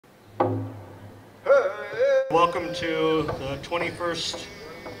Welcome to the 21st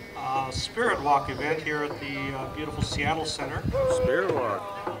Spirit Walk event here at the beautiful Seattle Center. Spirit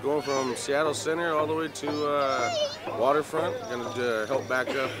Walk, going from Seattle Center all the way to Waterfront. Going to help back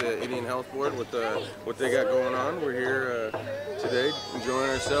up the Indian Health Board with what they got going on. We're here today enjoying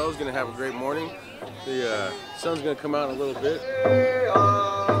ourselves, going to have a great morning. The sun's going to come out in a little bit.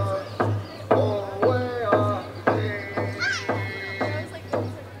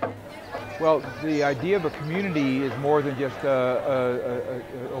 Well, the idea of a community is more than just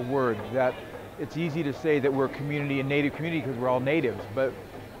a word. That it's easy to say that we're a community, a native community, because we're all natives, but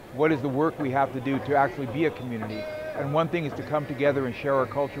what is the work we have to do to actually be a community? And one thing is to come together and share our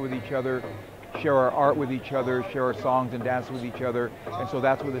culture with each other, share our art with each other, share our songs and dance with each other. And so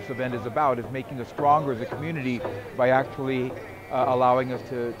that's what this event is about, is making us stronger as a community by actually allowing us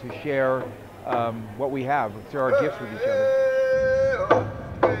to share what we have, share our gifts with each other.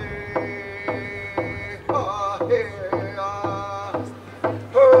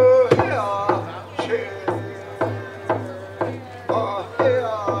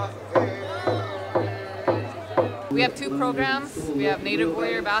 We have two programs. We have Native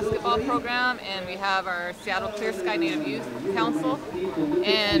Warrior Basketball Program, and we have our Seattle Clear Sky Native Youth Council.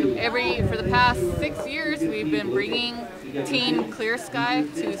 And for the past 6 years, we've been bringing Team Clear Sky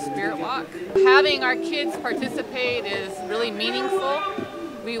to Spirit Walk. Having our kids participate is really meaningful.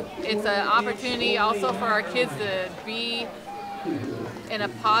 It's an opportunity also for our kids to be in a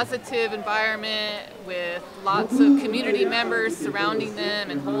positive environment with lots of community members surrounding them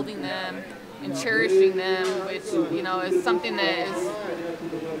and holding them and cherishing them, which, you know, is something that is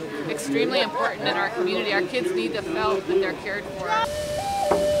extremely important in our community. Our kids need to feel that they're cared for.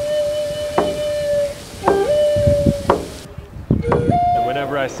 And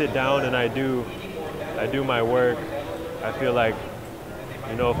whenever I sit down and I do my work, I feel like,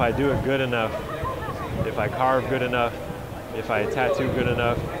 you know, if I do it good enough, if I carve good enough, if I tattoo good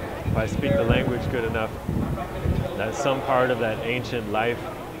enough, if I speak the language good enough, that some part of that ancient life,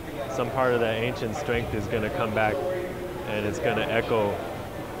 some part of that ancient strength is going to come back, and it's going to echo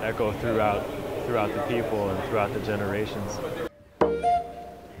throughout the people and throughout the generations.